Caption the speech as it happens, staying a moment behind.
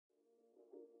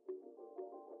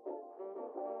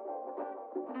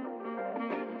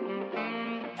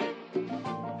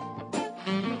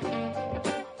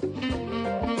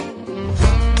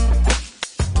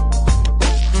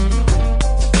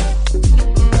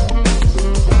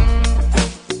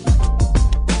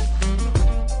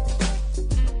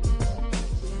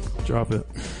stop it.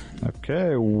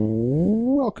 Okay,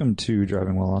 welcome to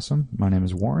Driving While Awesome. My name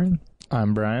is Warren.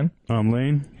 I'm Brian. I'm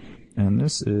Lane. And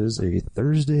this is a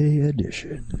Thursday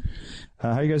edition.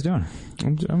 How you guys doing?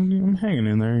 I'm hanging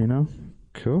in there, you know.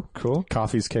 Cool.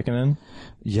 Coffee's kicking in.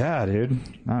 Yeah, dude.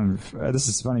 This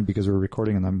is funny because we're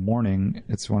recording in the morning.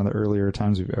 It's one of the earlier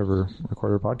times we've ever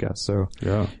recorded a podcast. So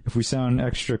Yeah. if we sound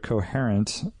extra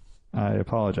coherent, I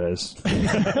apologize.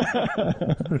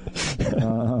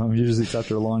 Usually it's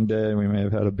after a long day and we may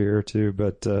have had a beer or two,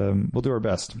 but we'll do our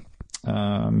best.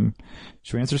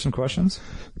 Should we answer some questions?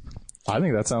 I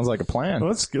think that sounds like a plan.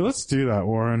 Let's do that,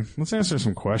 Warren. Let's answer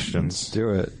some questions.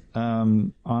 Do it.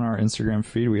 On our Instagram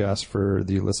feed, we asked for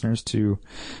the listeners to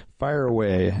fire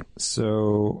away.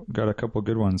 So got a couple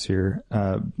good ones here.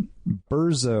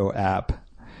 Burzo app.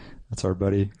 That's our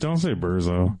buddy. Don't say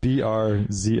Burzo.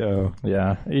 BRZO.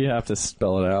 Yeah, you have to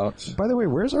spell it out. By the way,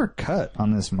 where's our cut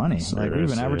on this money? Like, we've been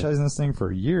Seriously. advertising this thing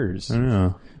for years.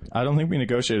 Yeah. I don't think we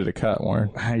negotiated a cut, Warren.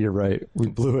 You're right. We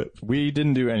blew it. We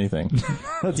didn't do anything.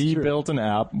 He built an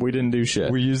app. We didn't do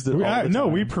shit. We used it all the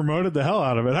time. We promoted the hell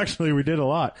out of it. Actually, we did a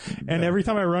lot. And every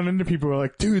time I run into people, we're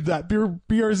like, dude, that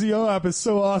BRZO app is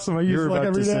so awesome. I use You were it like about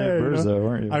every to day. say you know? Burzo,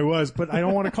 weren't you? I was, but I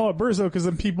don't want to call it Burzo because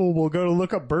then people will go to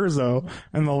look up Burzo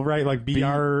and they'll write like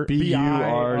B-U-R-Z-O.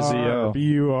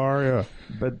 B-U-R, yeah.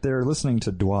 But they're listening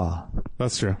to Dwa.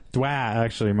 That's true. Dwa,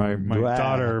 actually, my Dwa.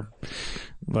 daughter,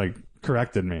 like,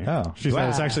 corrected me. Oh. She said Dwa.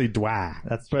 it's actually Dwa.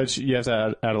 But you have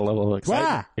to add a level of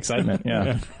Wah! excitement.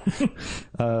 Yeah.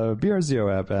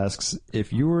 BRZO app asks,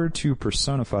 if you were to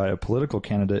personify a political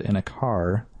candidate in a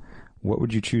car, what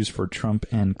would you choose for Trump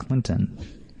and Clinton?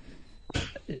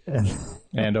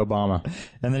 And Obama.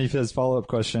 And then he says, follow-up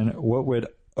question, what would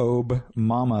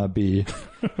Obama be?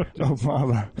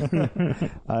 Obama.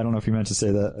 I don't know if you meant to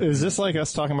say that. Is this like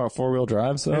us talking about four-wheel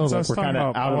drives, though? It's Like us we're kind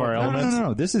of talking out of our about- elements?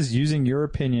 No. This is using your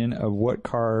opinion of what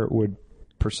car would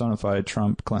personify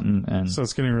Trump, Clinton, and... So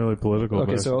it's getting really political.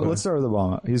 Okay, so basically. let's start with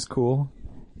Obama. He's cool.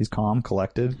 He's calm,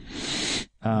 collected.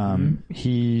 I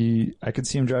could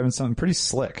see him driving something pretty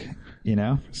slick, you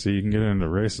know? So you can get into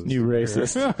races. You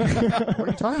racist. What are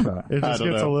you talking about? It just I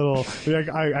don't gets know. a little, like,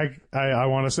 I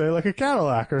want to say like a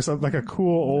Cadillac or something, like a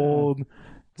cool old,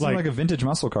 Something like a vintage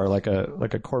muscle car, like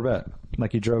a Corvette,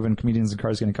 like he drove in Comedians and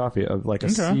Cars Getting Coffee, of like a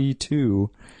Okay. C2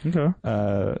 okay.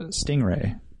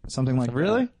 Stingray, something like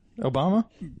Really? Obama?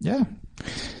 that. Yeah,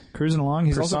 cruising along.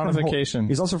 He's Personification.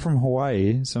 He's also from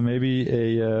Hawaii, so maybe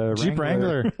a Jeep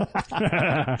Wrangler.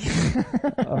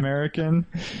 American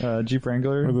Jeep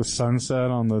Wrangler. With the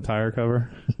sunset on the tire cover.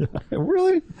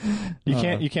 Really?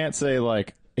 You can't say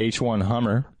like H1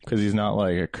 Hummer because he's not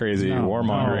like a crazy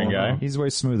warmongering no. guy. He's way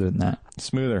smoother than that.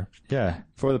 Smoother Yeah,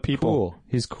 for the people. cool.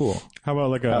 He's cool. How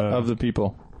about like a Of the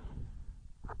people.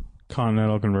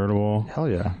 Continental convertible Hell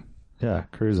yeah, yeah,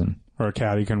 cruising. or a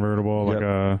Caddy convertible, like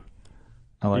Yep.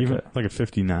 I like even it. like a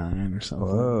 59 or something.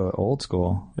 Whoa, old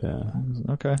school. Yeah.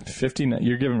 Okay. 59.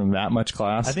 You're giving him that much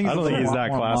class? I don't think he's that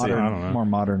classy. Modern, I don't know. more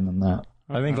modern than that.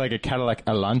 I think like a Cadillac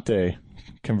Alante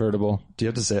convertible. Do you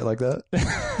have to say it like that?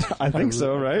 I think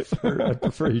so, right? I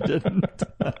prefer you didn't.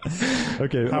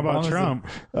 Okay. How about Obama's Trump?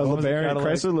 A Obama's LeBaron, Cadillac.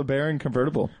 Chrysler LeBaron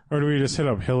convertible. Or do we just hit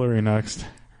up Hillary next?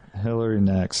 Hillary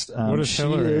next. What is she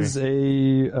Hillary? is a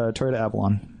Toyota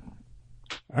Avalon.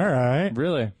 All right.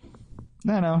 Really?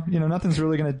 No, nothing's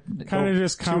really going to Kind of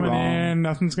just coming in.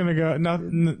 Nothing's going to go.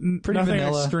 Nothing Pretty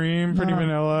vanilla. extreme. Pretty No.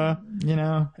 vanilla.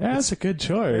 Yeah, That's a good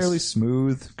choice. fairly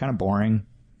smooth, kind of boring.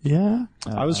 Yeah.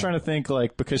 I was trying to think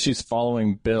like because she's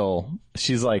following Bill,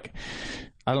 she's like,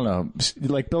 I don't know,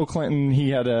 like Bill Clinton.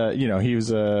 He had he was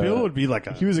a Bill would be like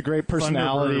a he was a great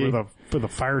personality. Thunderbird with a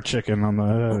fire chicken on the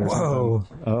head. Or Whoa.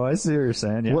 Oh, I see what you're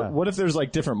saying. Yeah. What if there's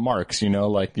like different marks,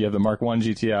 like you have the Mark 1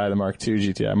 GTI, the Mark 2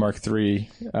 GTI, Mark 3.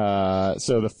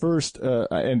 So the first,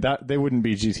 and that they wouldn't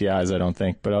be GTIs, I don't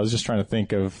think, but I was just trying to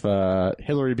think of,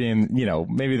 Hillary being,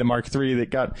 maybe the Mark 3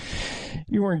 that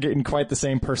you weren't getting quite the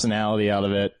same personality out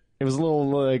of it. It was a little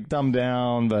like dumbed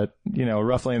down, but,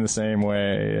 roughly in the same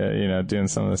way, doing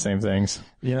some of the same things.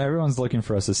 Everyone's looking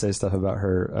for us to say stuff about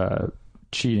her,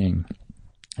 cheating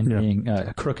and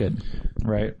being, crooked,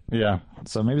 right? Yeah.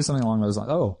 So maybe something along those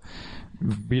lines. Oh,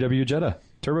 VW Jetta,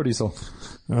 turbo diesel.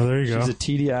 Oh, there you go. She's a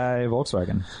TDI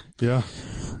Volkswagen. Yeah.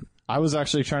 I was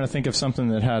actually trying to think of something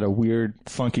that had a weird,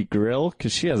 funky grill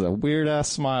because she has a weird ass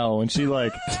smile when she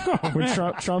when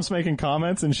Trump's making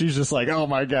comments and she's just like, "Oh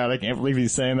my god, I can't believe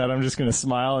he's saying that. I'm just gonna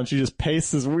smile," and she just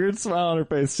pastes this weird smile on her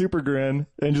face, super grin,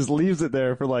 and just leaves it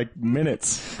there for like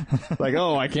minutes. Like,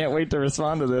 "Oh, I can't wait to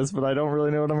respond to this, but I don't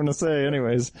really know what I'm gonna say,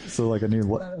 anyways." So like a new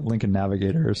Lincoln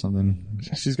Navigator or something.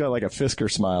 She's got like a Fisker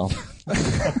smile.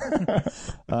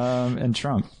 And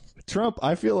Trump. Trump,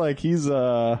 I feel like he's,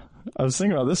 I was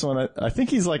thinking about this one. I think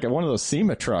he's like one of those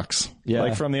SEMA trucks. Yeah.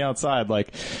 Like from the outside,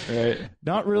 like, Right.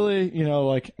 not really,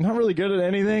 like not really good at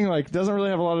anything. Like doesn't really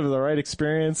have a lot of the right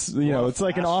experience. It's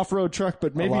like an off-road truck,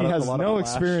 but maybe he has no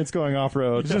experience going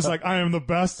off-road. It's just like, I am the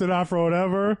best at off-road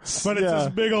ever, but it's this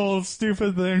big old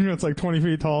stupid thing that's like 20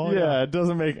 feet tall. Yeah, it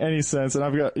doesn't make any sense. And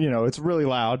I've got, it's really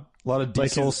loud. A lot of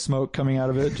diesel smoke coming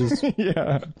out of it. Just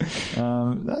Yeah.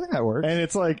 I think that works. And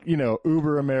it's like,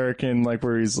 uber American, like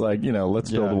where he's like,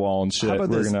 let's build a wall and shit. How about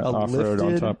We're this? going to A off-road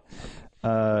on lifted,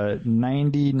 top.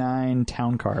 99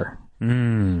 town car.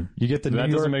 You get the New That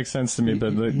York. doesn't make sense to me,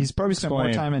 but He's probably spent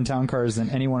more time in town cars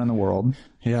than anyone in the world.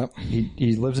 Yeah.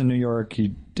 He lives in New York.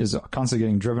 He is constantly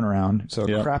getting driven around. So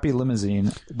a crappy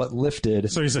limousine, but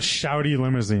lifted. So he's a shouty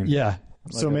limousine. Yeah.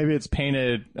 So maybe it's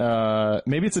painted,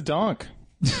 maybe it's a donk.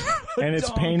 And it's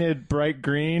painted bright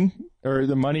green or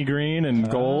the money green and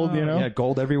gold, Yeah,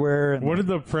 gold everywhere. And What did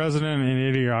the president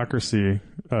in Idiocracy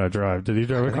drive? Did he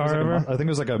drive a car ever? I think it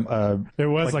was like a It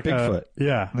was like Bigfoot.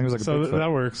 Yeah. I think it was like a so Bigfoot.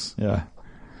 that works. Yeah.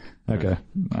 Okay.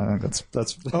 I think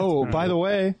that's Oh, by the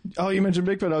way, you mentioned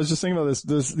Bigfoot. I was just thinking about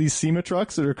this. These SEMA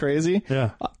trucks that are crazy.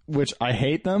 Yeah. Which I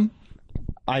hate them.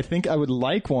 I think I would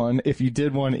like one if you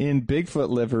did one in Bigfoot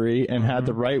livery and had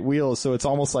the right wheels, so it's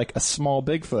almost like a small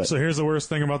Bigfoot. So here's the worst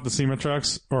thing about the SEMA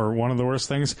trucks, or one of the worst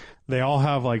things. They all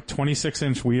have like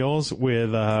 26-inch wheels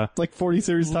with like 40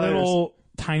 series tires. little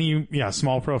tiny,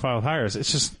 small profile tires.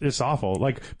 It's awful.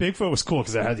 Like Bigfoot was cool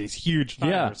because it had these huge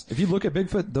tires. If you look at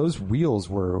Bigfoot, those wheels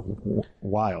were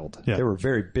wild. Yeah. They were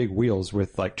very big wheels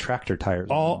with like tractor tires.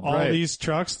 All these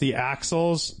trucks, the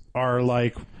axles are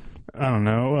like, I don't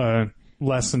know,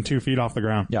 less than 2 feet off the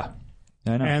ground. Yeah.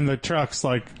 I know. And the trucks,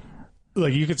 like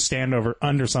you could stand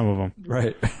under some of them.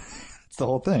 Right. It's the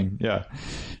whole thing. Yeah.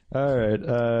 All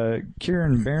right.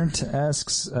 Kieran Berndt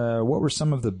asks, what were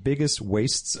some of the biggest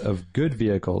wastes of good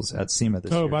vehicles at SEMA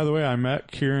this year? Oh, by the way, I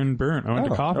met Kieran Berndt. I went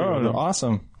to coffee with him.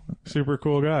 Awesome. Super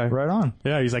cool guy. Right on.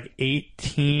 Yeah, he's like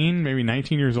 18, maybe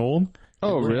 19 years old.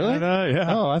 Oh, really?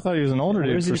 Yeah. Oh, I thought he was an older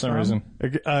dude is he for some from? reason.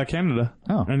 Canada.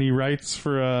 Oh. And he writes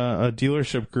for a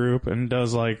dealership group and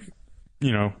does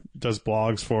does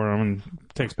blogs for them and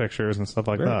takes pictures and stuff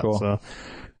like Very that. cool. So,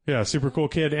 yeah, super cool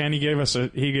kid. And he gave us a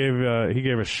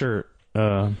shirt.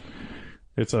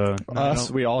 It's a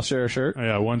We all share a shirt.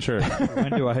 Yeah, one shirt. When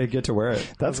do I get to wear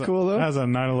it? That's cool, It though. has a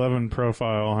 911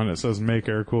 profile and it says "Make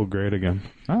Air Cool Great Again."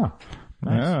 Oh.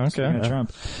 Nice. Yeah, okay. Speaking of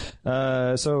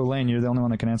Trump. So, Lane, you're the only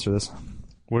one that can answer this.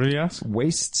 What did he ask?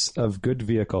 Wastes of good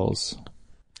vehicles.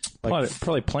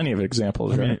 Probably plenty of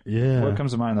examples, right? Yeah. What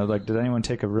comes to mind, though? Like, did anyone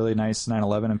take a really nice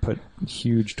 911 and put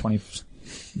huge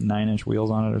 29-inch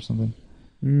wheels on it or something?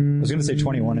 I was going to say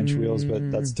 21-inch wheels, but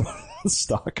that's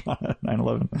stock on a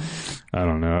 911. I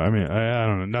don't know. I mean, I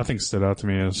don't know. Nothing stood out to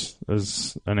me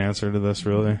as an answer to this,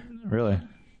 really. Really?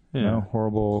 Yeah. No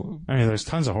horrible... I mean, there's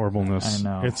tons of horribleness. I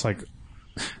know. It's like,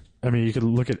 I mean, you could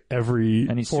look at every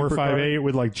Any 458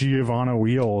 with like Giovanna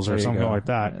wheels or There you something go. like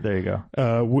that. There you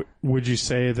go. Would you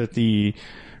say that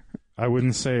I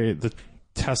wouldn't say the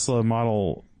Tesla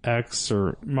Model X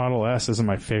or Model S isn't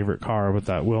my favorite car, but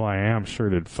that Will.i.am sure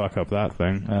did fuck up that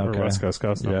thing. Okay. Or West Coast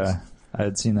Customs. Yeah. I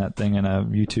had seen that thing in a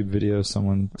YouTube video.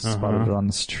 Someone spotted it on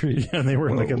the street. And they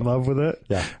were like in love with it.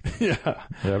 Yeah. Yeah.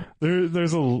 Yep.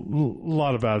 There's a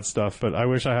lot of bad stuff, but I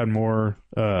wish I had more,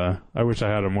 I wish I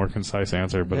had a more concise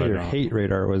answer, but Yeah, I your don't. hate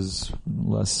radar was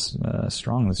less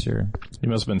strong this year. He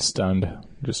must have been stunned.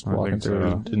 Just walking think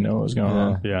through so. it. Didn't know what was going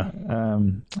on. Yeah.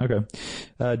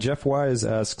 Okay. Jeff Wise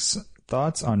asks,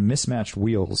 thoughts on mismatched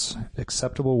wheels.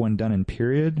 Acceptable when done in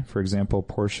period? For example,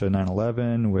 Porsche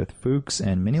 911 with Fuchs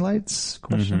and mini lights?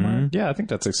 Question mark. Yeah, I think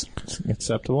that's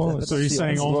acceptable. So he's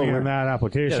saying only in that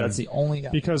application. Yeah, that's the only...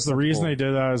 Because the reason they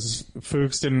did that is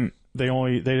Fuchs didn't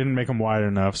make them wide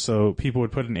enough, so people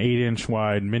would put an 8-inch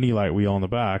wide mini light wheel on the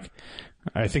back.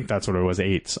 I think that's what it was,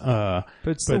 8s.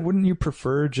 But still, wouldn't you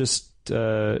prefer just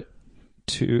a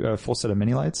full set of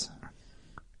mini lights?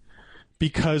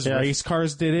 Because race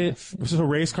cars did it. So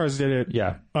race cars did it.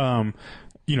 Yeah.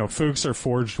 Fuchs are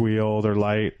forged wheel, they're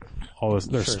light, all this,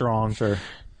 they're strong. Sure.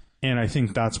 And I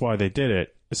think that's why they did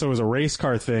it. So it was a race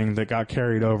car thing that got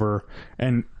carried over,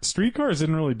 and street cars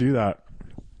didn't really do that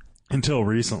until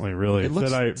recently, really. It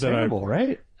looks terrible,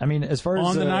 right? I mean, as far as...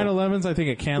 On the 911s, I think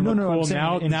it can look I'm cool.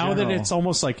 saying Now that it's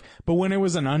almost like, but when it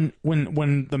was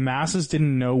when the masses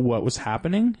didn't know what was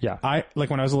happening, Yeah.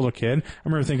 when I was a little kid, I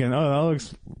remember thinking, oh, that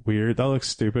looks weird, that looks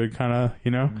stupid, kind of,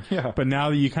 Yeah. But now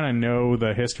that you kind of know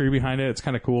the history behind it, it's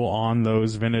kind of cool on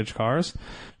those vintage cars.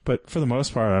 But for the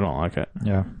most part, I don't like it.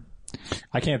 Yeah.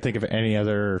 I can't think of any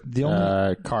other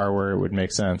car where it would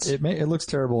make sense. It looks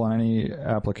terrible on any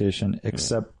application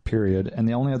except period. And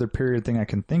the only other period thing I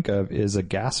can think of is a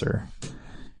gasser.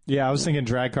 Yeah, I was thinking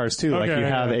drag cars too. Okay, like you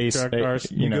have drag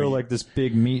cars. You go like this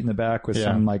big meat in the back with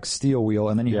some like steel wheel,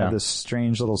 and then you have this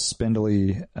strange little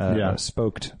spindly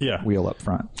spoked wheel up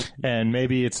front. And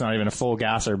maybe it's not even a full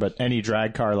gasser, but any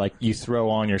drag car, like you throw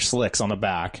on your slicks on the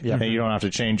back, and you don't have to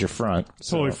change your front.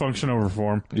 Totally function over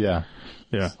form. Yeah.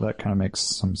 Yeah. So that kind of makes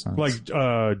some sense.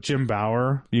 Like Jim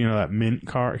Bauer, you know that Mint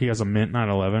car? He has a Mint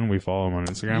 911. We follow him on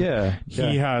Instagram. Yeah.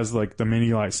 He has like the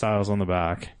mini light styles on the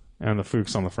back and the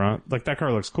Fuchs on the front. Like that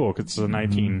car looks cool because it's a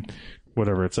 19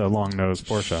 whatever. It's a long nose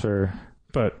Porsche. Sure.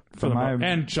 But for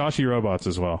and Joshy Robots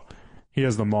as well. He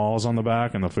has the Malls on the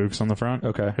back and the Fuchs on the front.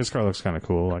 Okay. His car looks kind of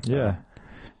cool. Like yeah. that.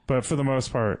 But for the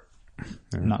most part,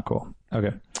 not cool.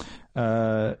 Okay.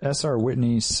 SR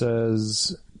Whitney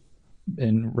says,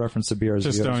 in reference to BR's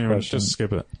question, just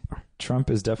skip it. Trump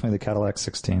is definitely the Cadillac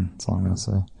 16. That's all I'm going to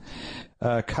say.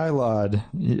 Kylod,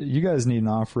 you guys need an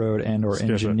off-road and or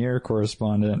engineer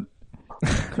correspondent.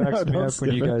 Cracks me up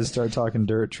when you guys start talking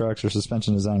dirt trucks or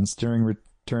suspension design. Steering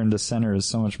return to center is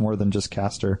so much more than just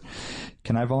caster.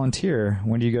 Can I volunteer?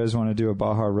 When do you guys want to do a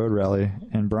Baja Road Rally?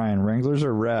 And Brian, Wranglers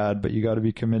are rad, but you got to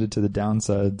be committed to the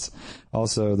downsides.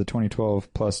 Also, the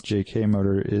 2012 plus JK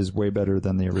motor is way better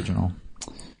than the original.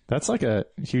 That's like a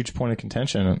huge point of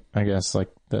contention, I guess, like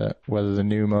whether the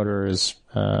new motor is,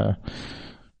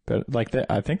 but like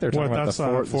I think they're talking about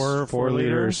the 4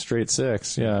 liter straight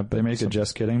six. Yeah. They make a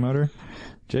just kidding motor.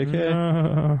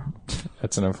 JK?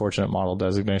 That's an unfortunate model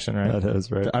designation, right? That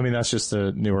is, right. I mean, that's just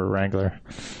the newer Wrangler.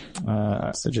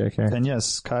 That's the JK. And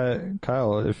yes,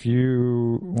 Kyle, if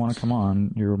you want to come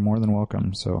on, you're more than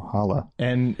welcome. So holla.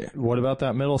 And what about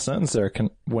that middle sentence there?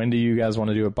 When do you guys want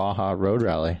to do a Baja Road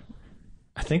Rally?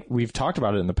 I think we've talked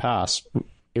about it in the past.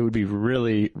 It would be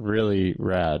really, really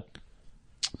rad.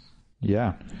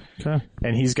 Yeah. Okay.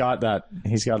 And he's got a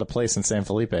place in San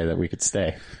Felipe that we could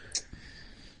stay.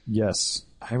 Yes.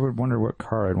 I would wonder what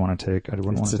car I'd want to take. I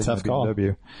wouldn't want to take a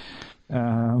BMW.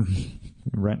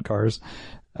 Rent cars.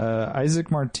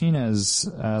 Isaac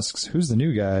Martinez asks, who's the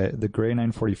new guy? The Gray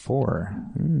 944.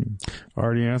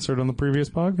 Already answered on the previous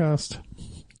podcast.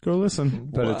 Go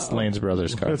listen. But it's Lane's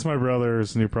brother's car. It's my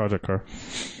brother's new project car.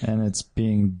 And it's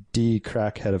being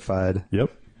de-crackheadified.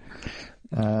 Yep.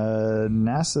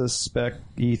 NASA Spec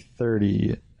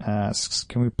E30 asks,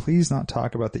 can we please not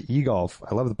talk about the e-Golf?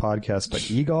 I love the podcast,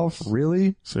 but e-Golf?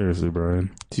 Really? Seriously,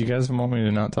 Brian. Do you guys want me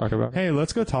to not talk about it? Hey,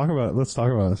 let's go talk about it. Let's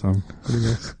talk about it some.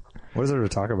 What is there to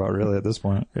talk about, really, at this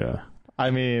point? Yeah. I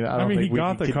mean, I don't think we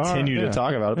can continue to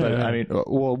talk about it, but I mean,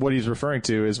 well, what he's referring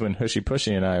to is when Hushy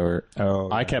Pushy and I were,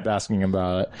 I kept asking him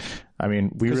about it. I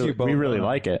mean, we really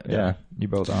like it. Yeah. You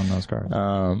both own those cars.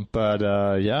 But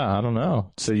I don't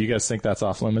know. So you guys think that's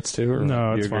off limits too? Or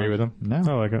no, do you it's agree fine with him? No.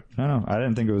 I like it. No. I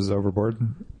didn't think it was overboard,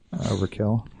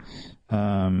 overkill.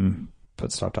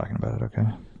 But stop talking about it, okay?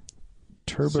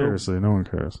 Seriously, no one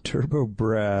cares. Turbo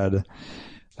Brad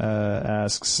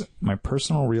asks, my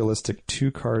personal realistic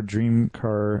two-car dream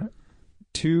garage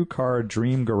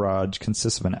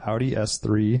consists of an Audi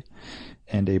S3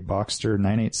 and a Boxster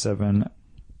 987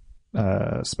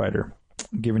 Spider.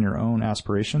 Given your own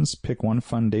aspirations, pick one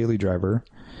fun daily driver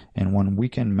and one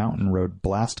weekend mountain road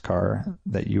blast car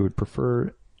that you would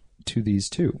prefer to these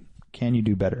two. Can you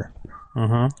do better?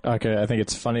 Okay, I think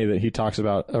it's funny that he talks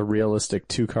about a realistic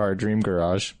two-car dream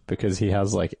garage because he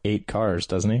has like 8 cars,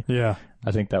 doesn't he? Yeah.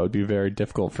 I think that would be very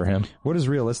difficult for him. What does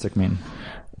realistic mean?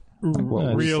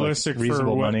 Realistic like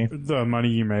reasonable for money. The money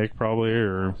you make, probably,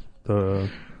 or the...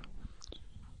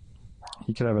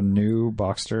 He could have a new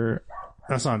Boxster.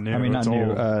 That's not new. I mean, it's not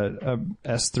new. old.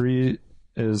 S3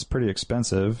 is pretty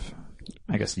expensive.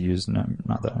 I guess used, not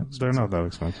that expensive. They're not that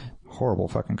expensive. Horrible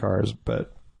fucking cars,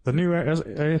 but... The new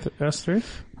S3?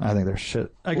 I think they're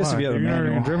shit. I guess Why? if you have a You've never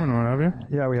manual... driven one, have you?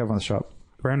 Yeah, we have one in the shop.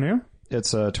 Brand new?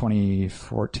 It's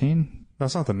 2014.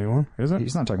 That's not the new one, is it?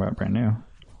 He's not talking about brand new.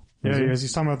 Yeah,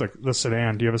 he's talking about the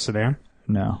sedan. Do you have a sedan?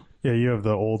 No. Yeah, you have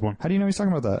the old one. How do you know he's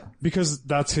talking about that? Because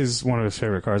that's one of his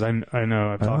favorite cars. I know.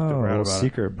 I've talked to Brad about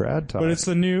secret Brad talk. But it's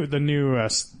the new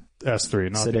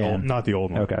S3, not sedan. the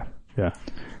old one. Okay. Yeah.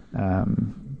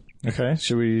 Okay,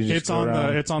 should we just It's on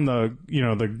the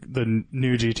the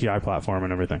new GTI platform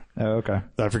and everything. Oh, okay.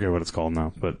 I forget what it's called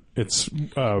now, but it's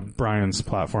Brian's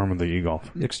platform with the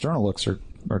e-Golf. The external looks are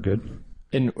good.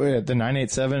 And the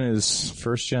 987 is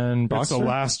first gen Boxster? It's the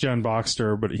last gen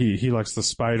Boxster, but he likes the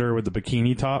Spider with the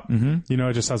bikini top. Mm-hmm. You know,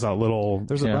 it just has that little...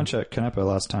 There's a bunch at Canepa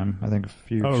last time. I think a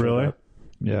few. Oh, really? Up.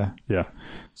 Yeah. Yeah.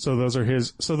 So those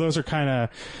are kind of...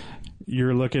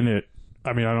 You're looking at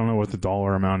I mean, I don't know what the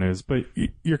dollar amount is, but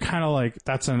you're kind of like,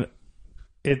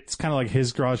 it's kind of like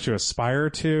his garage to aspire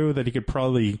to, that he could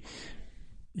probably,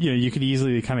 you could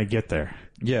easily kind of get there.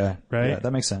 Yeah. Right? Yeah,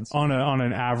 that makes sense. On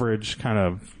an average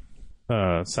kind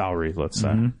of salary, let's say.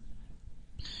 Mm-hmm.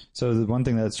 So the one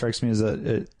thing that strikes me is that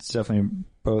it's definitely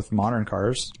both modern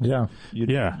cars. Yeah.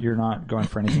 You're not going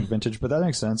for anything vintage, but that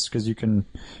makes sense because you can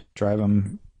drive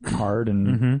them hard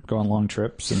and go on long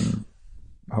trips, and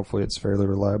hopefully it's fairly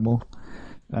reliable.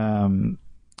 That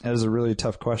is a really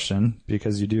tough question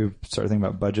because you do start thinking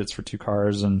about budgets for two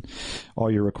cars and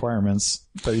all your requirements.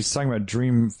 But he's talking about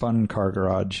dream fun car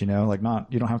garage, like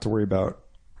you don't have to worry about.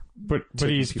 But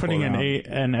he's putting in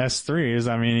an S3s.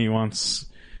 I mean, he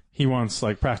wants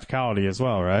like practicality as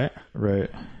well, right?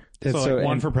 Right. So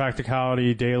one for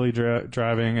practicality, daily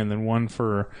driving, and then one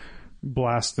for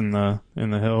blast in the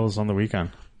hills on the weekend.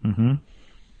 Mm-hmm.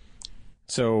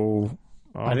 So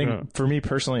I think for me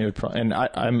personally, it would and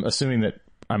I'm assuming that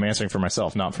I'm answering for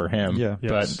myself, not for him. Yeah.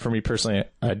 But for me personally,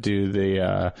 I'd do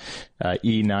the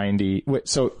E90. Wait,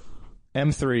 so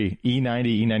M3,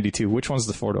 E90, E92. Which one's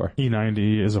the 4-door?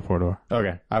 E90 is a 4-door.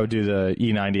 Okay. I would do the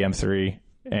E90 M3,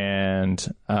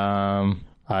 and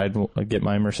I'd get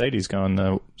my Mercedes going,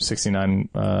 the 69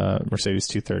 Mercedes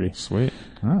 230. Sweet.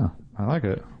 Oh, I like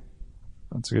it.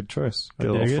 That's a good choice. Get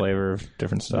a little flavor of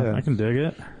different stuff. Yeah. I can dig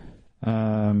it.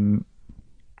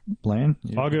 Blaine?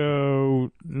 I'll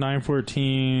go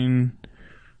 914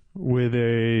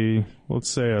 with let's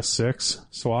say a 6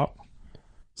 swap.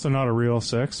 So not a real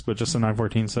 6, but just a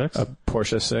 914 6. A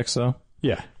Porsche 6, though?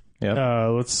 Yeah. Yeah.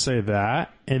 Let's say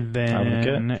that. And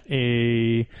then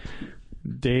a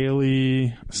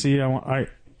daily. See, I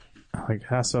like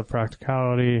has to have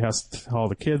practicality, has to haul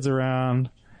the kids around.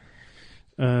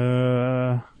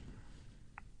 That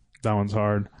one's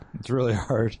hard. It's really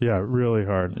hard. Yeah, really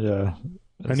hard. Yeah.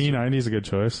 An E90 is a good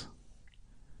choice.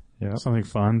 Yeah. Something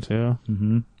fun too.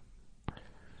 Mm-hmm.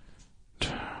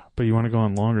 But you want to go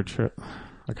on longer trip.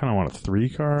 I kind of want at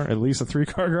least a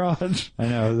 3-car garage. I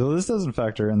know. Well, this doesn't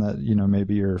factor in that,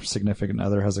 maybe your significant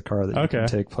other has a car that you can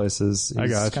take places. I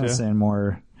got kind of saying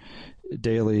more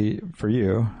daily for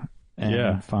you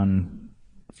and fun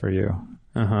for you.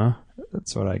 Uh-huh.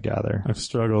 That's what I gather. I've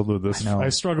struggled with this. I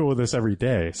struggle with this every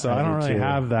day. So I don't really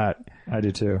have that. I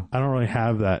do too. I don't really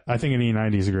have that. I think an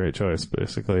E90 is a great choice,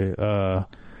 basically.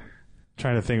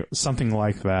 Trying to think something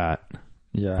like that.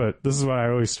 Yeah. But this is what I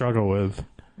always struggle with.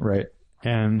 Right.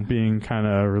 And being kind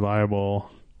of reliable.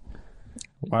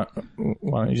 Why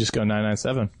don't you just go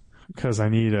 997? Because I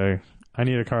need a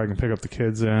car I can pick up the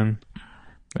kids in.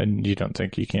 And you don't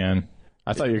think you can?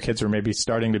 I thought your kids were maybe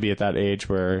starting to be at that age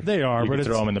where they are, but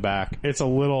throw them in the back. It's a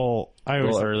little. I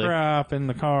always early. Crap in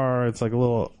the car. It's like a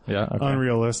little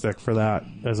unrealistic for that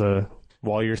as a.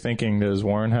 While you're thinking, does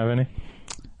Warren have any?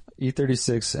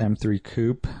 E36 M3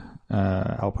 Coupe,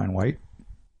 Alpine White.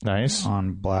 Nice.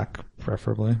 On black,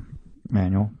 preferably.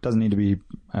 Manual. Doesn't need to be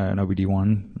an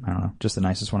OBD1. I don't know. Just the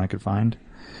nicest one I could find.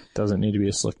 Doesn't need to be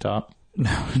a slick top. No.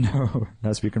 It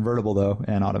has to be convertible, though,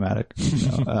 and automatic.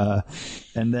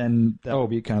 And then that would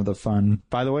be kind of the fun.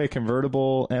 By the way,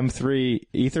 convertible M3,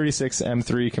 E36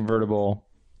 M3 convertible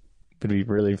would be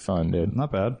really fun, dude.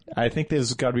 Not bad. I think this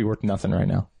has got to be worth nothing right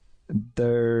now.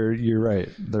 You're right.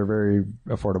 They're very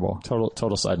affordable.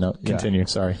 Total side note. Continue.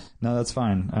 Sorry. No, that's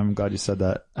fine. I'm glad you said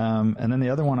that. And then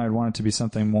the other one, I'd want it to be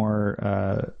something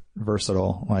more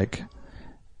versatile, like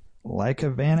a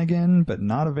Vanagon, but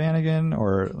not a Vanagon,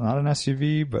 or not an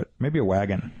SUV, but maybe a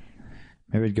wagon.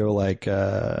 Maybe it'd go like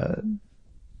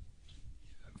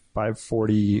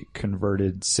 540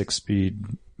 converted 6-speed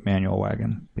manual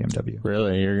wagon BMW.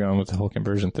 Really? You're going with the whole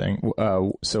conversion thing.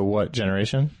 So what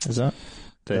generation is that?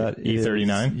 The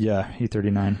E39? Yeah,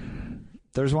 E39.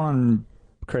 There's one on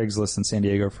Craigslist in San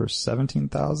Diego for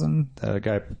 $17,000 that a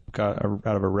guy got out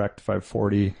of a wrecked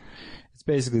 540. It's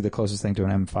basically the closest thing to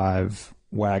an M5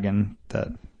 wagon that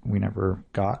we never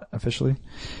got officially.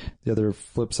 The other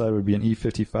flip side would be an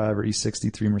E55 or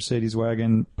E63 Mercedes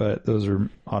wagon, but those are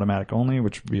automatic only,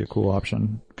 which would be a cool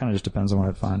option. Kind of just depends on what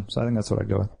I'd find. So I think that's what I'd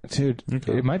go with. Dude,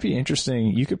 it might be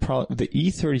interesting. You could probably, the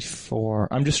E34,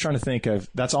 I'm just trying to think of,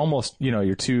 that's almost,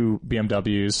 your two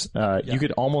BMWs. You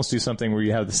could almost do something where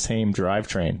you have the same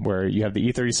drivetrain, where you have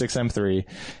the E36 M3,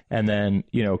 and then,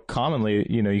 commonly,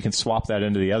 you can swap that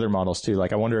into the other models too.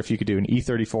 Like, I wonder if you could do an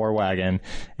E34 wagon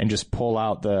and just pull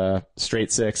out the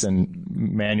straight 6 and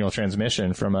manual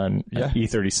transmission from an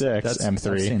E36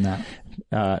 M3. I've seen that.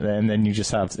 And then you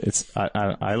just have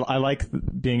I like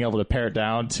being able to pare it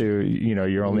down to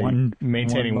you're only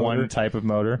maintaining one type of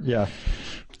motor. Yeah.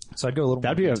 So I'd go a little.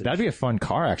 That'd be a fun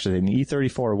car actually. An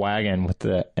E34 wagon with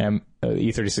the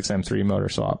E36 M3 motor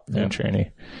swap in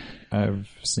tranny. I've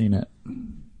seen it.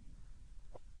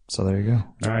 So there you go.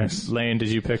 Nice. Lane, did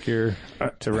you pick your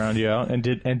to round you out? And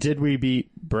did we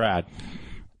beat Brad?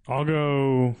 I'll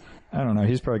go. I don't know.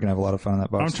 He's probably gonna have a lot of fun in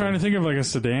that box. I'm trying to think of like a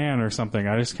sedan or something.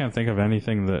 I just can't think of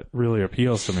anything that really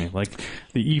appeals to me. Like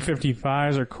the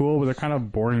E55s are cool, but they're kind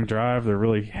of boring drive. They're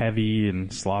really heavy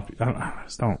and sloppy. I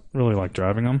just don't really like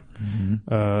driving them.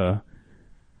 Mm-hmm.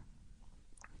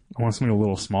 I want something a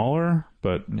little smaller,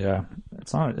 but yeah,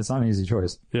 it's not an easy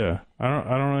choice. Yeah, I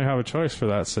don't really have a choice for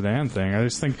that sedan thing. I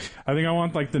think I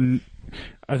want like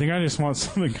I think I just want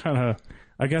something kind of.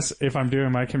 I guess if I'm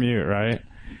doing my commute, right.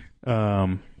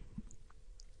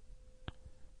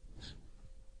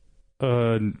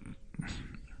 I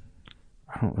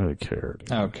don't really care.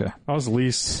 Okay. I was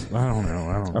least. I don't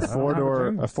know. A four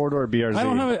door BRZ.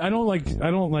 I don't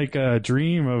like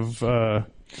dream of a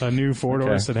new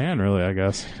 4-door sedan. Really, I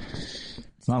guess.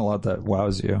 It's not a lot that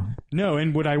wows you. No,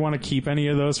 and would I want to keep any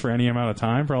of those for any amount of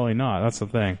time? Probably not. That's the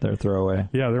thing. They're throwaway.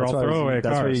 Yeah, they're all throwaway cars.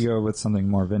 That's why you go with something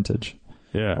more vintage.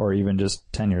 Yeah. Or even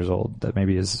just 10 years old that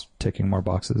maybe is ticking more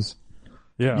boxes.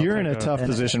 Yeah, you're in a tough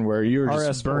position where you're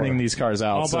just burning these cars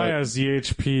out. I'll buy a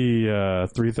ZHP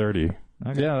 330.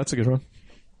 Okay. Yeah, that's a good one.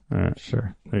 All right,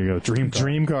 sure. There you go. Dream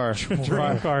car.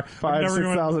 Dream car.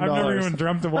 $5,000-$6,000. I've never even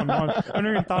dreamt of one once. I've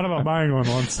never even thought about buying one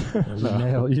once.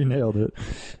 You nailed it.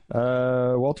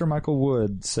 Walter Michael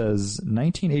Wood says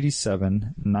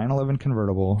 1987 911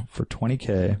 convertible for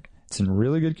 $20,000. It's in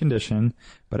really good condition,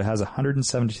 but it has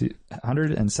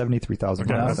 173,000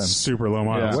 miles. That's super low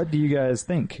miles. Yeah. What do you guys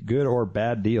think? Good or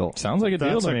bad deal? Sounds like a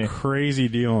deal to me. That's a crazy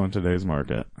deal in today's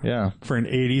market. Yeah. For an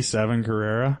 87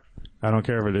 Carrera, I don't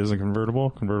care if it is a convertible.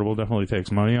 Convertible definitely takes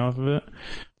money off of it.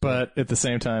 But at the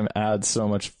same time, adds so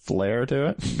much flair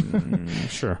to it.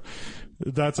 Sure.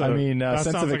 Sense of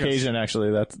like occasion,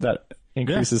 actually. That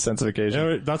increases sense of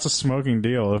occasion. Yeah, that's a smoking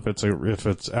deal if it's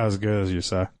as good as you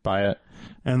say. Buy it.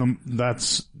 And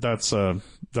that's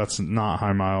not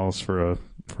high miles for a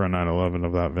 911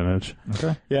 of that vintage.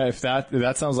 Okay. Yeah, if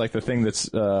that sounds like the thing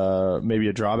that's maybe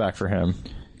a drawback for him.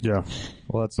 Yeah.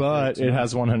 Well, but it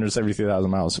has 173,000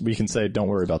 miles. We can say don't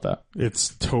worry about that.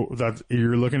 It's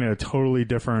you're looking at a totally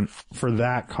different for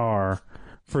that car.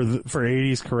 For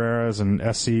 80s Carreras and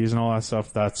SCs and all that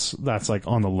stuff, that's like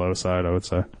on the low side, I would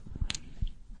say.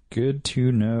 Good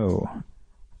to know.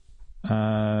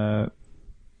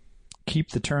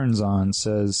 Keep the Turns On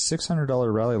says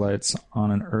 $600 rally lights on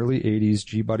an early 80s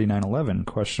G-Body 911, ?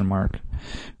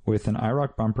 With an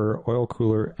IROC bumper, oil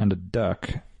cooler, and a duck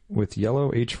with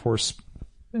yellow H4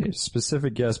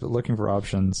 specific guess, but looking for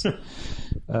options.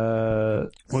 What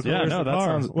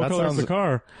sounds the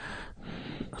car?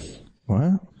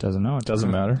 What? Doesn't know. It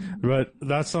doesn't matter. But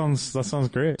that sounds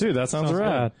great. Dude, that sounds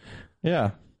rad. Good.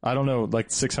 Yeah. I don't know, like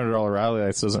 $600 rally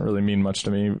lights doesn't really mean much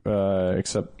to me,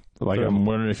 except like I'm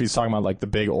wondering if he's talking about like the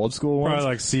big old school ones. Probably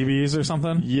like CBs or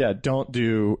something. Yeah, don't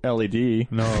do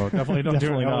LED. No, definitely don't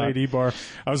do an not. LED bar.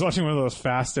 I was watching one of those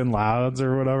Fast and Louds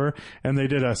or whatever, and they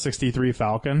did a 63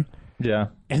 Falcon. Yeah.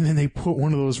 And then they put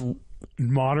one of those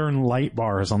modern light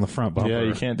bars on the front bumper. Yeah,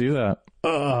 you can't do that.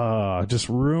 Just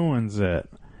ruins it.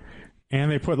 And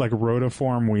they put like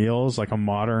rotiform wheels, like a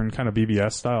modern kind of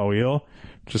BBS style wheel.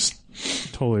 Just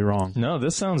totally wrong. No,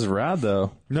 this sounds rad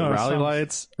though. No, the rally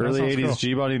lights, early 80s cool.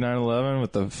 G-Body 911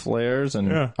 with the flares and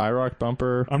IROC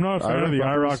bumper. I'm not a fan of the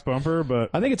IROC bumper,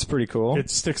 but I think it's pretty cool. It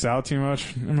sticks out too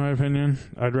much, in my opinion.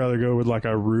 I'd rather go with like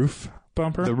a roof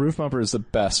bumper. The roof bumper is the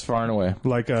best, far and away.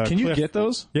 Like Can you get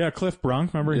those? Yeah, Cliff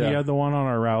Brunk. Remember he had the one on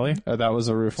our rally? That was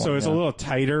a roof one. So it's a little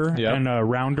tighter and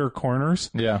rounder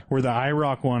corners. Yeah. Where the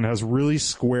IROC one has really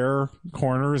square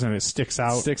corners and it sticks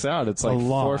out. It's like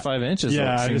 4 or 5 inches.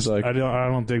 Yeah, I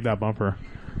don't dig that bumper.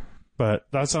 But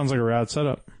that sounds like a rad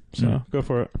setup. So go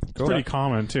for it. It's pretty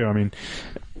common too. I mean,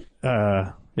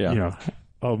 you know.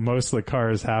 Oh, most of the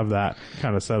cars have that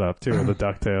kind of setup too, with the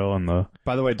ducktail and the...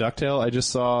 By the way, ducktail, I just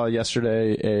saw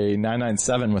yesterday a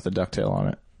 997 with a ducktail on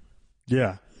it.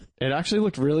 Yeah. It actually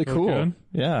looked really cool. Good.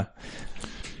 Yeah.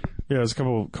 Yeah, there's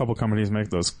a couple companies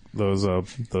make those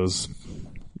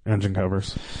engine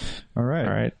covers. All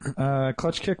right.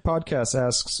 Clutch Kick Podcast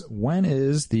asks, when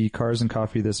is the Cars and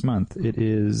Coffee this month? It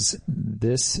is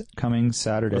this coming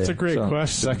Saturday. That's a great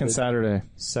question.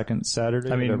 Second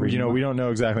Saturday. I mean, we don't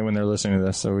know exactly when they're listening to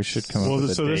this, so we should come up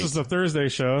with a date. This is the Thursday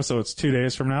show, so it's 2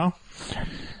 days from now.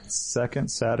 Second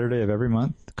Saturday of every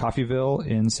month. Coffeeville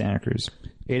in Santa Cruz.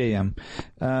 8 a.m.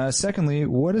 Secondly,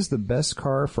 what is the best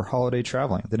car for holiday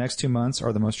traveling? The next 2 months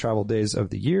are the most traveled days of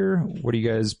the year. What do you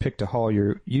guys pick to haul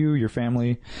your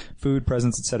family, food,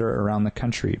 presents, etc. around the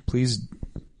country? Please,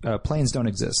 planes don't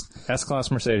exist. S-Class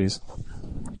Mercedes.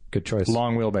 Good choice.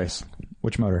 Long wheelbase.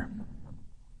 Which motor?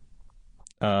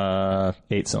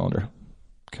 8-cylinder.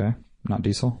 Okay. Not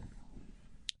diesel?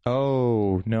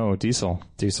 Oh, no, diesel.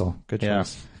 Diesel. Good Yeah.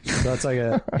 choice. So that's like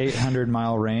a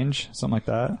 800-mile range, something like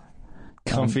that.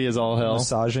 Comfy as all hell.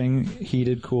 Massaging,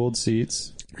 heated, cooled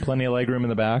seats. Plenty of legroom in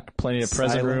the back. Plenty of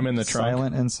present room in the trunk.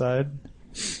 Silent inside.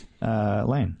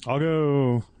 Lane. I'll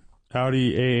go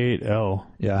Audi A8L.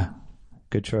 Yeah.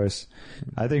 Good choice.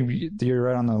 I think you're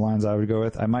right on the lines I would go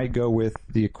with. I might go with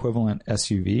the equivalent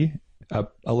SUV,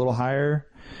 up a little higher,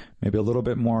 maybe a little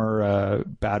bit more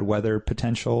bad weather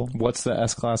potential. What's the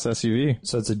S-Class SUV?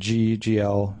 So it's a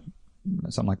GL,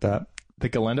 something like that. The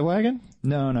Geländewagen?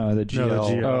 No, the GL. No,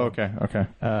 the GL.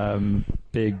 Oh, okay.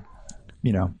 Big,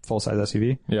 full-size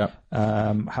SUV. Yeah.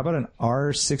 How about an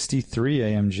R63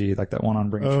 AMG, like that one on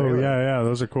Bring a Oh, Trailer? yeah,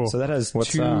 those are cool. So that has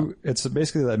What's two. that? It's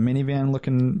basically that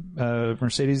minivan-looking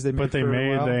Mercedes they made. But they for a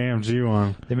made while. the AMG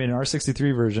one. They made an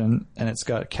R63 version, and it's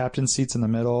got captain seats in the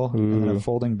middle and then a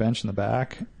folding bench in the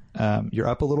back. You're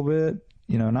up a little bit,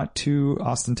 not too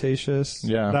ostentatious.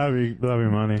 Yeah. That'd be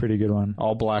money. Pretty good one.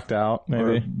 All blacked out, Or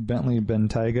maybe. Bentley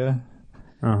Bentayga.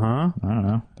 Uh-huh. I don't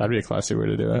know. That'd be a classy way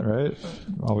to do it. Right?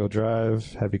 All-wheel drive,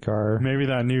 heavy car. Maybe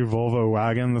that new Volvo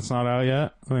wagon that's not out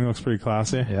yet. I think it looks pretty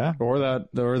classy. Yeah. Or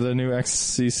the new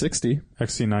XC60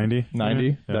 XC90. 90.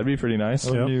 Yeah. That'd be pretty nice.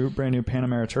 Or Yep. brand new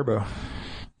Panamera Turbo.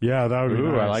 Yeah, that would be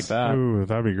Ooh, nice. I like that. Ooh,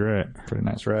 that'd be great. Pretty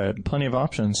nice ride. Plenty of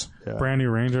options. Yeah. Brand new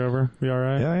Range Rover. Be all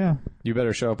right? Yeah. You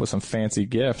better show up with some fancy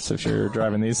gifts if you're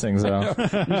driving these things out.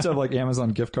 You just have like Amazon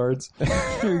gift cards.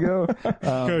 Here you go.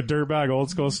 Go dirtbag old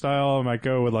school style. I might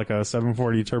go with like a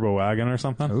 740 turbo wagon or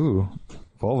something. Ooh,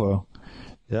 Volvo.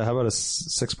 Yeah, how about a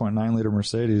 6.9 liter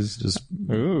Mercedes? Just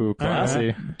Ooh,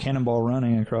 classy. cannonball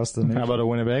running across the nation. How about a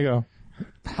Winnebago?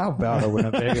 How about a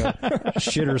Winnebago?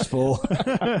 Shitter's full.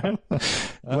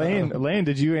 Lane,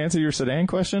 did you answer your sedan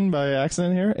question by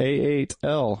accident here?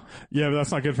 A8L. Yeah, but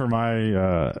that's not good for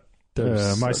my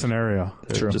my scenario.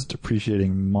 They're just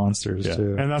depreciating monsters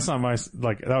too. And that's not my,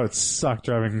 that would suck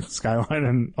driving Skyline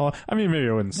and all. I mean, maybe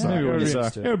it wouldn't suck. maybe it wouldn't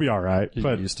suck. It would be all right. You'd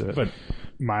but, get used to it. But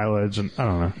mileage and I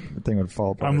don't know. The thing would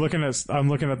fall apart. I'm looking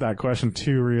at that question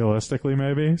too realistically,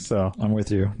 maybe. So I'm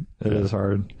with you. It is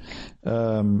hard.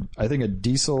 I think a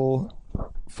diesel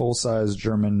full-size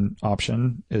German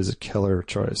option is a killer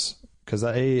choice because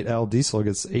that A8L diesel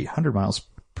gets 800 miles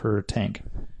per tank.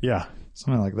 yeah,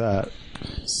 Something like that.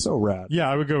 So rad. yeah,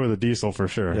 I would go with a diesel for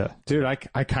sure. Yeah. Dude, I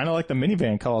kind of like the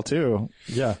minivan call too.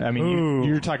 Yeah. I mean, Ooh.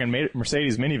 you're talking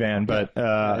Mercedes minivan, but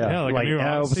Yeah, like a new it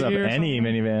opens up Odyssey or any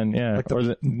minivan, yeah, Like the or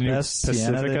the new best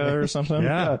Sienna they Pacifica make. or something.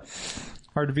 Yeah.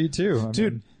 Hard to beat too. I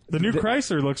Dude, mean, the new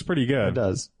Chrysler looks pretty it good.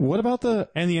 does. What about the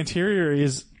And the interior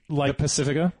is like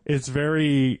Pacifica? it's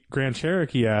very Grand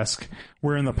Cherokee-esque,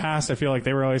 where in the past I feel like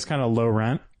they were always kind of low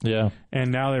rent, Yeah,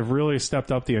 and now they've really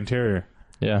stepped up the interior.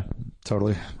 yeah.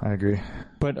 Totally. I agree.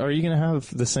 But are you going to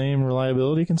have the same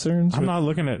reliability concerns? I'm not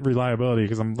looking at reliability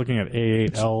because I'm looking at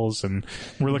A8Ls and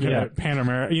we're looking at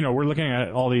Panamera. We're looking at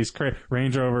all these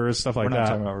Range Rovers, stuff like We're not that.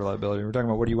 talking about reliability. We're talking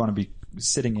about what do you want to be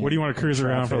sitting in. What do you want to cruise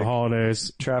around for the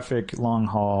holidays? Traffic, long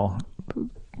haul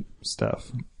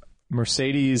stuff.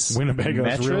 Mercedes Winnebago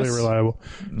is Metris? really reliable.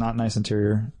 Not nice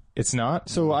interior. It's not.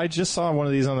 So I just saw one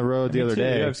of these on the road the other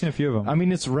day. Yeah, I've seen a few of them. I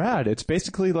mean, it's rad. It's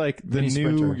basically like the Mini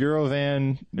new Sprinter.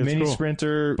 Eurovan Mini cool.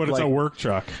 Sprinter. But it's like, a work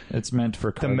truck. It's meant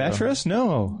for The cargo. Metris?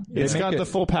 No. It's make got it- the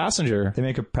full passenger. They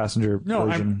make a passenger No,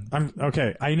 version. I'm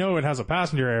okay. I know it has a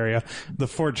passenger area. The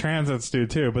Ford Transits do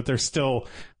too, but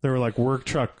they're like work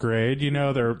truck grade. They're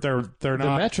The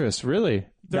not. Metris, really?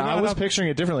 They're Now, I not was up- picturing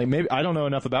it differently. Maybe I don't know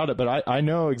enough about it, but I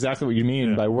know exactly what you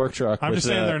mean by work truck. I'm with just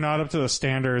saying the- they're not up to the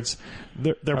standards.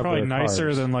 They're probably their nicer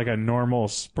cars. than like a normal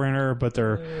Sprinter, but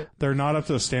they're not up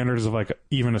to the standards of like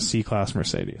even a C-Class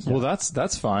Mercedes. Well,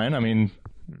 that's fine. I mean,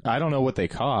 I don't know what they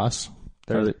cost.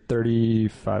 Are They're they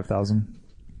 35,000.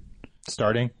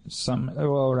 starting?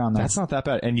 Around that. That's not that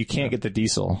bad, and you can't get the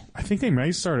diesel. I think they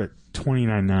might start at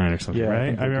 $29,900 or something, Yeah, I right?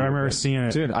 think I they do. remember seeing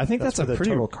it. Dude, I think that's for a the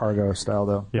pretty total cargo style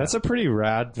though. That's a pretty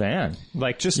rad van.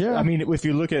 Like, just, Yeah. I mean, if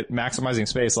you look at maximizing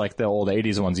space like the old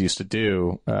 80s ones used to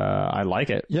do, I like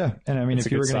it. Yeah, and I mean, It's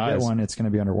if a you were good going to get size. one, it's going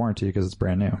to be under warranty because it's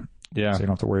brand new. Yeah. So you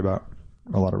don't have to worry about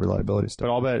a lot of reliability stuff.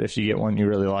 But I'll bet if you get one you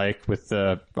really like with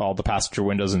all the passenger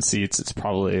windows and seats, it's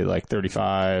probably like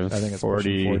 35, I think it's 40.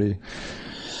 pushing 40.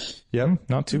 Yep.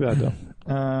 Not too bad, though.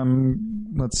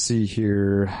 Let's see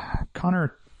here.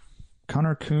 Connor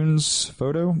Kuhn's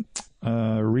photo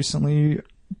recently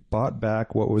bought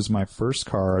back what was my first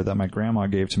car that my grandma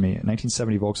gave to me, a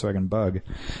 1970 Volkswagen Bug.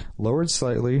 Lowered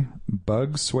slightly,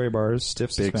 Bug sway bars, stiff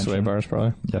Big suspension. sway bars,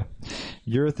 probably. Yeah.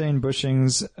 Urethane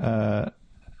bushings,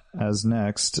 as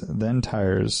next, then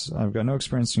tires. I've got no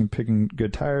experience in picking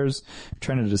good tires.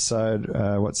 Trying to decide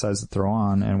what size to throw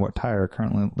on and what tire.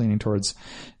 Currently leaning towards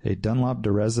a Dunlop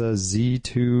Dureza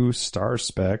Z2 Star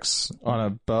Specs. On a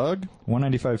Bug?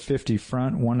 195/50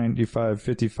 front,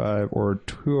 195/55 or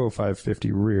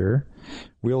 205/50 rear.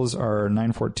 Wheels are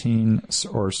 914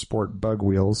 or Sport Bug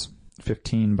wheels,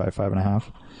 15 by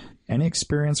 5.5. Any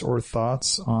experience or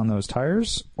thoughts on those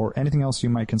tires or anything else you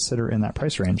might consider in that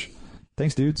price range?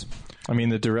 Thanks, dudes. I mean,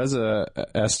 the Dureza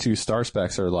S2 Star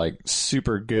Specs are like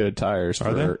super good tires.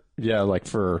 Are they? Yeah, like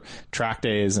for track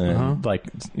days and like,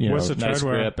 What's the nice tread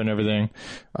wear? grip and everything.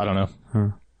 I don't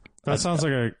know. That sounds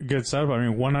like a good setup. I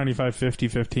mean,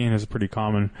 195/50/15 is a pretty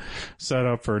common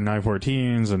setup for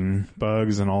 914s and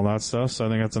Bugs and all that stuff. So I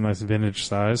think that's a nice vintage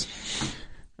size.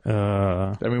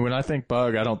 I mean, when I think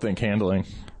Bug, I don't think handling.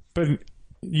 But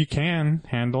you can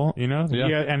handle,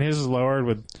 Yeah. And his is lowered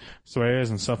with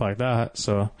sways and stuff like that.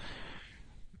 So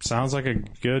sounds like a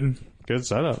good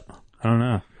setup. I don't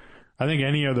know. I think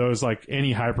any of those, like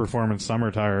any high performance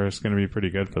summer tire is going to be pretty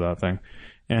good for that thing.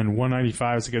 And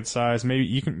 195 is a good size.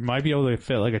 Maybe might be able to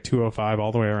fit like a 205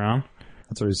 all the way around.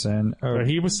 That's what he's saying. Oh, But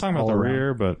he was talking about the around.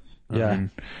 rear, but Yeah. I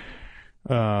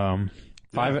mean,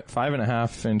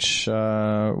 5.5 inch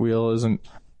wheel isn't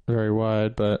very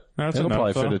wide, but That's it'll enough,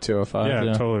 probably though. fit a 205.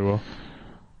 yeah, totally will.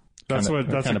 That's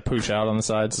That's a of pooch out on the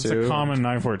sides too. It's a common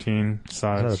 914 Is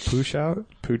size. that a push out?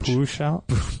 Push out?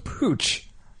 Pooch.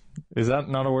 Is that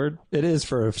not a word? It is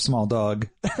for a small dog.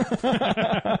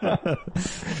 But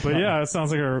yeah, it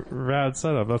sounds like a rad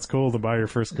setup. That's cool to buy your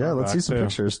first car. Yeah, let's back, see some too.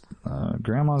 pictures.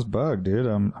 Grandma's Bug, dude.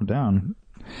 I'm down.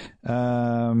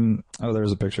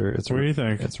 There's a picture. It's What do you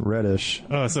think? It's reddish.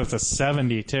 Oh, so it's a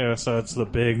 70 too. So it's the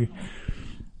big.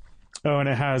 Oh, and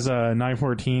it has a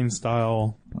 914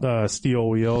 style steel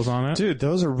wheels on it. Dude,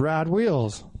 those are rad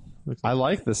wheels. I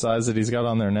like the size that he's got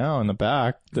on there now in the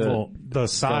back. The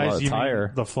size, of you tire.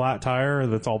 mean the flat tire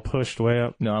that's all pushed way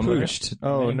up. No, I'm Pooched.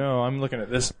 I'm looking at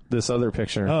this other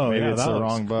picture. Oh, Maybe yeah, it's that the looks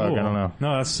wrong Bug. cool. I don't know.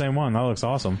 No, that's the same one. That looks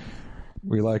awesome.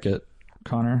 We like it.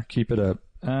 Connor, keep it up.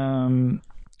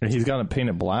 He's got it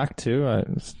painted black too.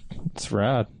 It's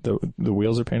rad. The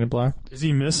wheels are painted black. Is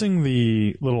he missing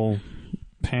the little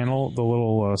panel, the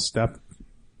little step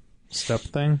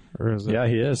thing, or is it? Yeah,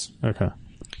 he is. Okay.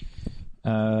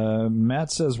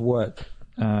 Matt says what?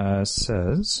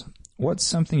 Says, what's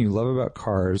something you love about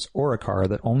cars or a car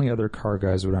that only other car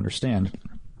guys would understand?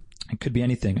 It could be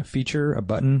anything, a feature, a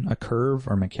button, a curve,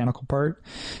 or mechanical part.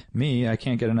 Me, I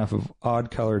can't get enough of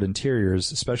odd-colored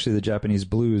interiors, especially the Japanese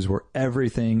blues where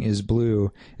everything is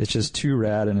blue. It's just too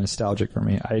rad and nostalgic for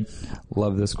me. I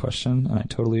love this question, and I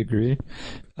totally agree.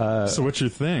 So what's your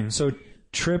thing? So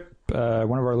Trip,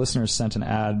 one of our listeners sent an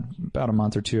ad about a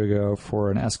month or two ago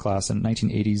for an S-Class, a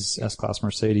 1980s S-Class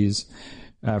Mercedes,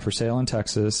 for sale in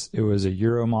Texas. It was a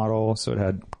Euro model, so it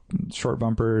had short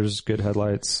bumpers, good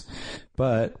headlights,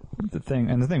 but the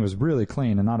thing was really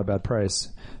clean and not a bad price.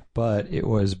 But it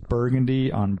was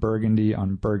burgundy on burgundy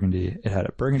on burgundy. It had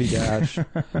a burgundy dash,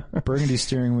 burgundy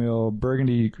steering wheel,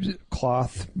 burgundy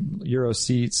cloth Euro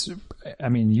seats. I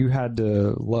mean, you had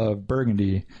to love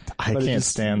burgundy. I can't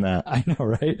stand that. I know,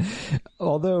 right?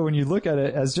 Although when you look at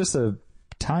it as just a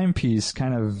timepiece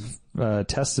kind of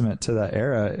testament to that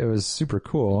era, it was super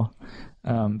cool.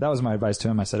 That was my advice to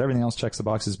him. I said, everything else checks the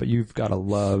boxes, but you've got to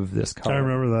love this color. I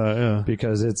remember that, yeah.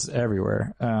 Because it's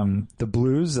everywhere. The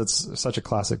blues, that's such a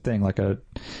classic thing. Like a,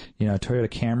 Toyota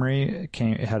Camry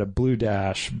it had a blue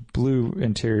dash, blue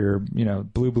interior, blue.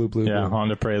 Yeah, blue.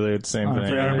 Honda Prelude, same Honda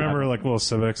thing. I remember like little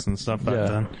Civics and stuff back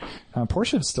then.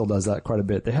 Porsche still does that quite a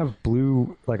bit. They have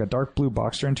blue, like a dark blue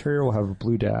Boxster interior will have a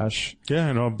blue dash. Yeah,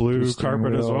 and a blue Steering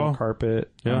carpet as wheel, well. Carpet.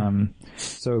 Yeah.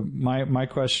 So my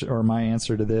question or my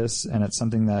answer to this, and it's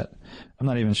something that I'm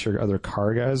not even sure other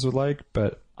car guys would like,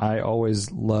 but I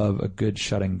always love a good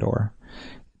shutting door.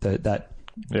 That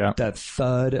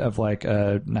thud of like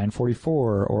a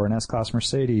 944 or an S-Class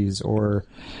Mercedes or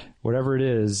whatever it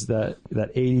is, that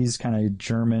 80s kind of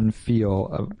German feel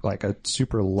of like a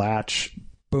super latch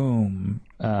boom,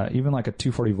 even like a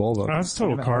 240 Volvo. That's a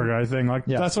total car guy thing. Like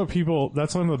that's what people.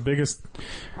 That's one of the biggest.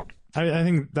 I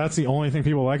think that's the only thing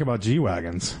people like about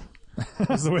G-Wagons.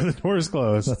 Is the way the doors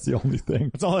close. That's the only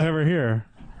thing. That's all I ever hear.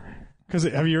 Because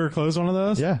have you ever closed one of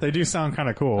those? Yeah, they do sound kind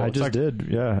of cool. I just did.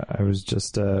 Yeah, I was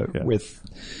just with.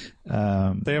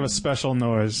 They have a special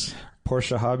noise.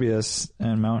 Porsche Hobbyist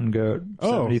and Mountain Goat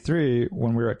 73,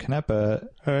 when we were at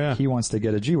Canepa, he wants to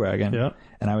get a G-Wagon. Yeah.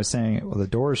 And I was saying, well, the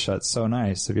doors shut so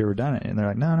nice. Have you ever done it? And they're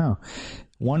like, no.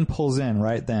 one pulls in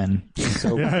right then.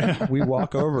 So we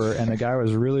walk over, and the guy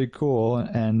was really cool,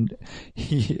 and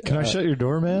he Can I shut your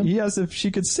door, man? he asked if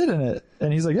she could sit in it,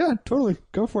 and he's like, yeah, totally,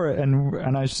 go for it. And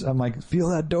I'm like, feel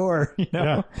that door, you know?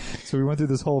 Yeah. So we went through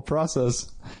this whole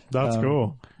process. That's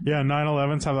cool. Yeah,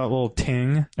 911s have that little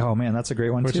ting, Oh man, that's a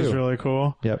great one which too. is really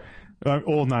cool. Yep.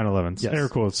 Old 911s. Yes. Air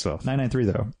cooled stuff. 993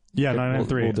 though. Yeah,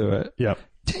 993. We'll do it. Yep.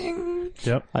 Ting.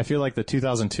 Yep. I feel like the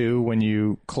 2002, when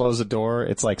you close the door,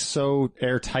 it's like so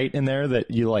airtight in there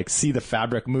that you like see the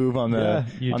fabric move on the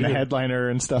you on the do. headliner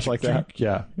and stuff like that.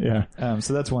 Yeah. Yeah.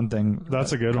 So that's one thing.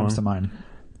 That's that a good comes one. to mind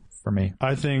for me.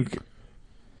 I think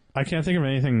I can't think of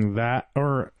anything that,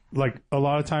 or like a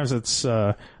lot of times it's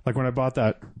like when I bought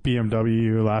that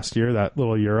BMW last year, that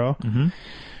little Euro,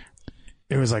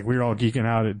 it was like we were all geeking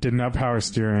out. It didn't have power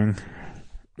steering,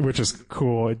 which is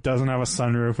cool. It doesn't have a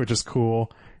sunroof, which is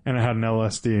cool. And it had an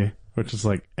LSD, which is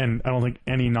like, and I don't think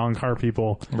any non-car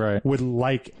people Right. would okay.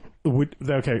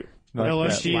 Like LSD,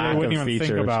 that they lack wouldn't of even think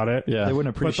features. about it. Yeah. They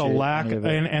wouldn't But the appreciate lack, any of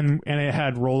it. and it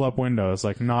had roll up windows,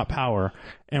 like not power,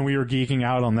 and we were geeking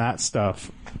out on that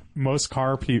stuff. Most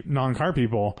non-car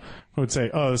people would say,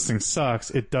 "Oh, this thing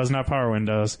sucks. It doesn't have power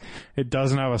windows. It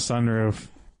doesn't have a sunroof,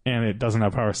 and it doesn't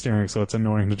have power steering, so it's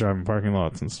annoying to drive in parking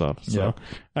lots and stuff." So Yeah.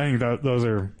 I think that those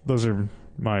are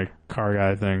my car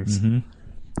guy things.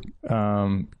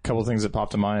 Couple things that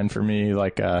popped to mind for me,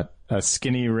 like a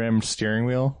skinny rimmed steering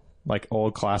wheel, like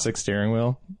old classic steering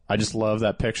wheel. I just love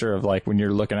that picture of like when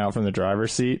you're looking out from the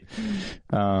driver's seat.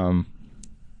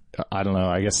 I don't know.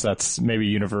 I guess that's maybe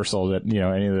universal that, you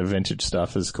know, any of the vintage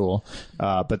stuff is cool.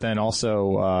 But then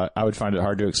also, I would find it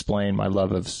hard to explain my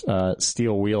love of,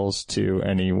 steel wheels to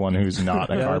anyone who's not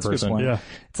a car that's a good person. point. Yeah.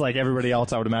 It's like everybody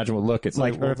else I would imagine would look. It's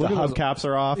like, well, or if the look at those- hubcaps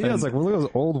are off. Yeah, and- it's like, well, look at those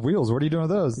old wheels. What are you doing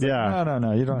with those? It's like, Yeah.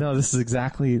 no, you don't. no, this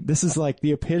is like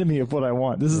the epitome of what I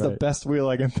want. This is the Right. best wheel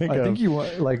I can think I of. think you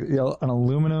want, like, you know, an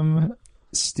aluminum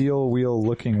steel wheel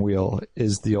looking wheel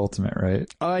is the ultimate, right?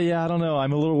 Oh yeah, I don't know.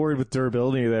 I'm a little worried with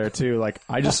durability there too. Like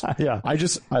I just, Yeah.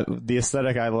 the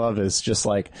aesthetic I love is just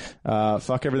like,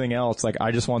 fuck everything else. Like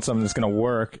I just want something that's going to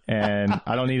work, and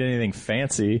I don't need anything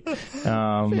fancy.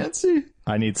 Fancy.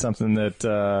 I need something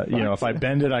that, you know, if I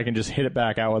bend it, I can just hit it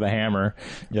back out with a hammer.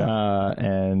 Yeah.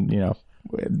 And you know,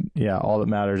 yeah, all that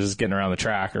matters is getting around the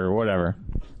track or whatever.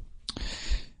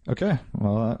 Okay.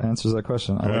 Well, that answers that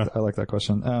question. I like that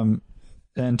question.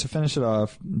 And to finish it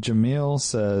off, Jamil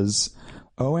says,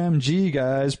 OMG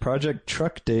guys, Project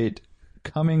Truck Date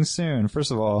coming soon.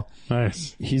 First of all,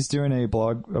 Nice. he's doing a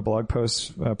blog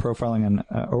post profiling an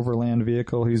overland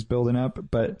vehicle he's building up,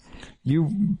 but you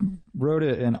wrote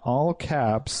it in all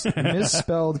caps,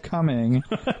 misspelled coming.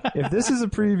 If this is a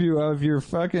preview of your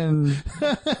fucking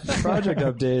project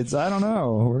updates, I don't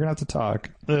know. We're gonna have to talk.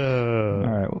 All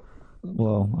right.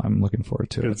 Well, I'm looking forward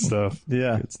to Good it. stuff.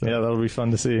 Yeah, stuff. yeah, that'll be fun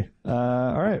to see. All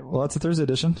right. Well, that's a Thursday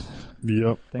edition.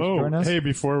 Yep. Thanks for joining us. Hey,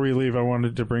 before we leave, I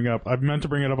wanted to bring up, I meant to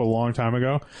bring it up a long time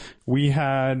ago. We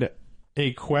had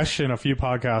a question a few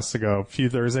podcasts ago, a few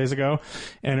Thursdays ago,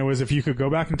 and it was if you could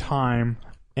go back in time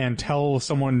and tell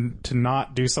someone to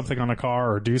not do something on a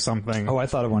car or do something. Oh, I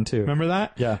thought of one too. Remember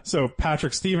that? Yeah. So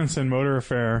Patrick Stevenson, Motor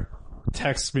Affair,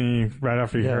 texted me right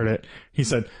after he heard it. He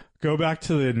said, go back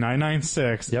to the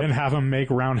 996 and have them make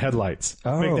round headlights.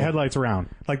 Oh. Make the headlights round.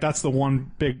 Like, that's the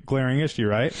one big glaring issue,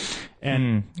 right?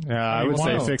 And Yeah, I would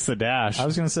say fix the dash. I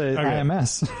was going to say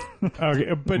IMS.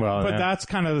 okay, but Well, yeah. that's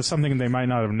kind of something they might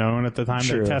not have known at the time.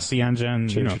 True. They test the engine,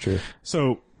 you know. True.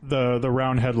 So the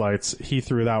round headlights, he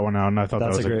threw that one out, and I thought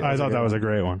That's that was a great was a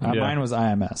great one. Yeah. Mine was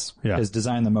IMS. Yeah. Is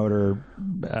design the motor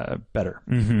better,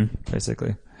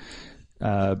 basically.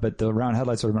 But the round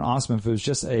headlights would have been awesome if it was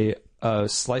just a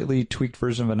slightly tweaked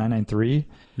version of a 993,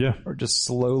 Yeah. or just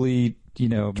slowly, you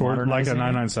know, Toward like a modernizing it.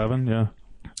 997,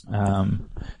 yeah.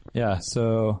 Yeah,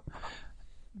 so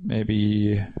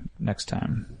maybe next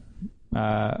time.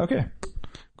 Okay.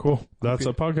 Cool. That's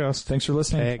a podcast. Thanks for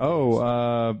listening.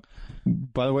 Oh,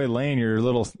 by the way, Lane, your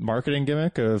little marketing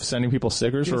gimmick of sending people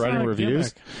stickers for It's writing not a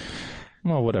reviews. gimmick.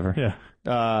 Well, whatever.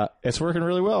 Yeah. It's working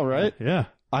really well, right? Yeah.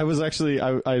 I was actually,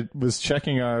 I was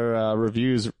checking our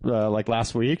reviews like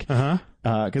last week because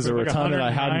there were a like ton that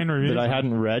 109 reviews. I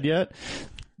hadn't read yet.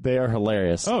 They are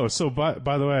hilarious. Oh, so by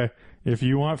the way, if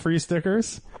you want free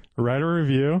stickers, write a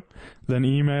review, then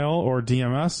email or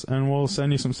DM us, and we'll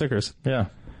send you some stickers. Yeah.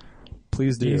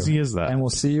 Please do. Easy as that. And we'll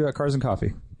see you at Cars and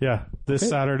Coffee. Yeah, this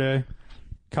Saturday,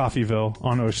 Coffeeville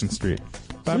on Ocean Street.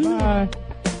 Bye-bye.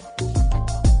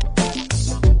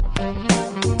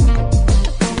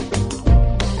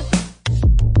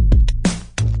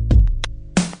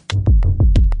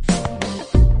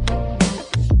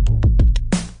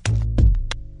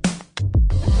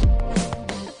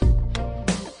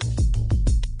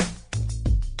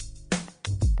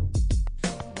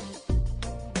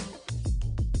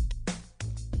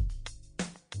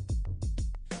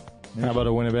 How about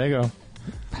a Winnebago?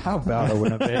 How about a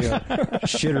Winnebago?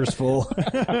 Shitter's full.